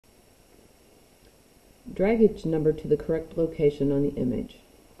Drag each number to the correct location on the image.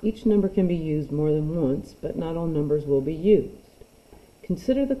 Each number can be used more than once, but not all numbers will be used.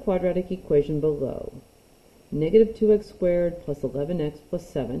 Consider the quadratic equation below. Negative 2x squared plus 11x plus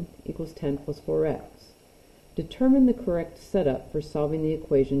 7 equals 10 plus 4x. Determine the correct setup for solving the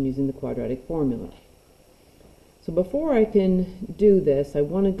equation using the quadratic formula. So before I can do this, I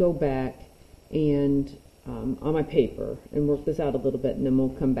want to go back and on my paper and work this out a little bit, and then we'll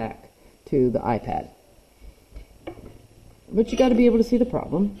come back to the iPad. But you got to be able to see the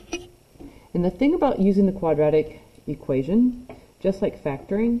problem. And the thing about using the quadratic equation, just like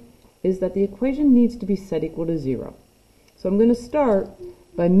factoring, is that the equation needs to be set equal to 0. So I'm going to start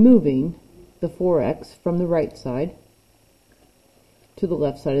by moving the 4x from the right side to the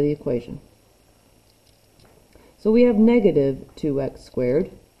left side of the equation. So we have negative 2x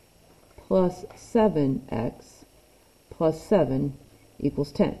squared plus 7x plus 7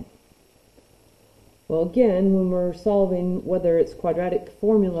 equals 10. Well, again, when we're solving whether it's quadratic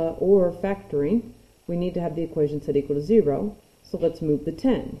formula or factoring, we need to have the equation set equal to 0. So let's move the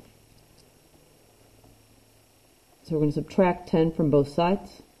 10. So we're going to subtract 10 from both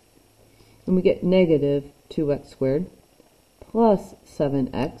sides, and we get negative 2x squared plus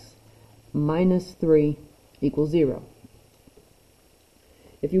 7x minus 3 equals 0.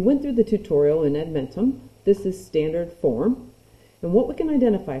 If you went through the tutorial in Edmentum, this is standard form, and what we can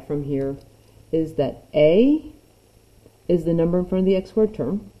identify from here is that A is the number in front of the x squared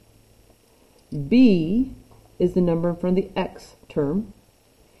term, B is the number in front of the x term,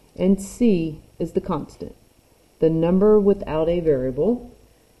 and C is the constant, the number without a variable.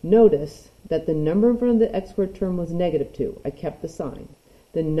 Notice that the number in front of the x squared term was negative 2. I kept the sign.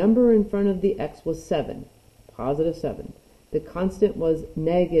 The number in front of the x was 7, positive 7. The constant was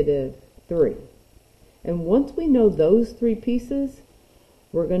negative 3. And once we know those three pieces,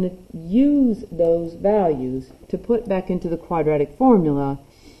 we're going to use those values to put back into the quadratic formula.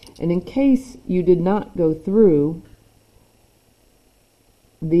 And in case you did not go through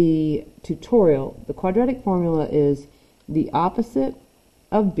the tutorial, the quadratic formula is the opposite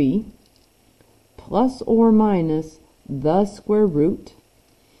of b plus or minus the square root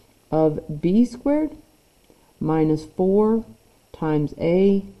of b squared minus 4 times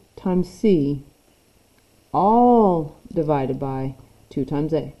a times c, all divided by 2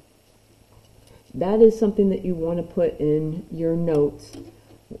 times a. That is something that you want to put in your notes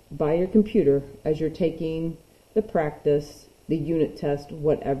by your computer as you're taking the practice, the unit test,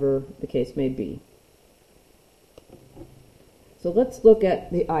 whatever the case may be. So let's look at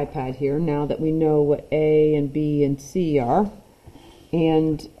the iPad here now that we know what A and B and C are.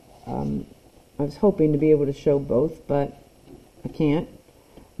 And I was hoping to be able to show both, but I can't.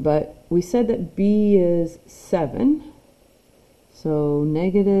 But we said that B is 7. So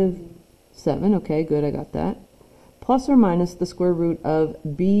negative 7. Okay, good, I got that. Plus or minus the square root of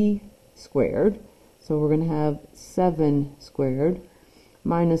B squared. So we're going to have 7 squared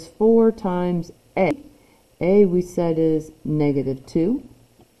minus 4 times A. A we said is negative 2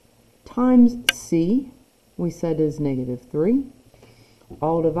 times C we said is negative 3,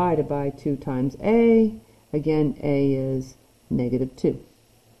 all divided by 2 times A. Again, A is negative 2.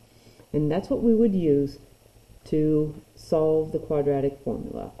 And that's what we would use to solve the quadratic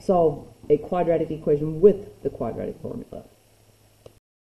formula, solve a quadratic equation with the quadratic formula.